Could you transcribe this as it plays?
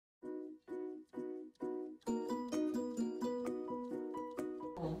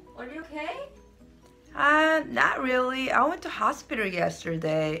okay? Not really. I went to hospital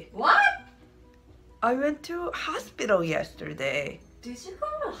yesterday. What? I went to hospital yesterday. Did you go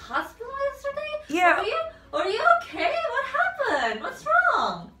to hospital yesterday? Yeah. Are you okay? What happened? What's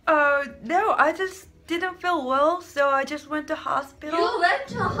wrong? No, I just didn't feel well, so I just went to hospital. You went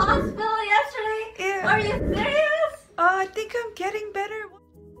to hospital yesterday? Yeah. Are you serious? I think I'm getting better.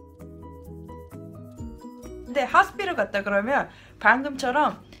 근데 hospital 갔다 그러면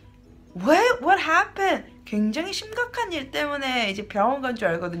방금처럼 What happened? 굉장히 심각한 일 때문에 이제 병원 간 줄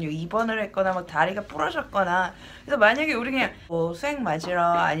알거든요. 입원을 했거나 뭐 다리가 부러졌거나. 그래서 만약에 우리 그냥 뭐 수액 맞으러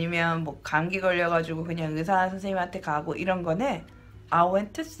아니면 뭐 감기 걸려가지고 그냥 의사 선생님한테 가고 이런 거는 I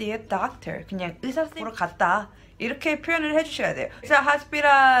went to see a doctor. 그냥 의사 선생님 보러 갔다. 이렇게 표현을 해주셔야 돼요. 그래서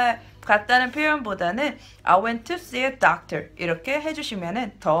hospital 갔다는 표현보다는 I went to see a doctor 이렇게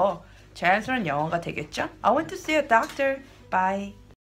해주시면은 더 자연스러운 영어가 되겠죠? I went to see a doctor. Bye.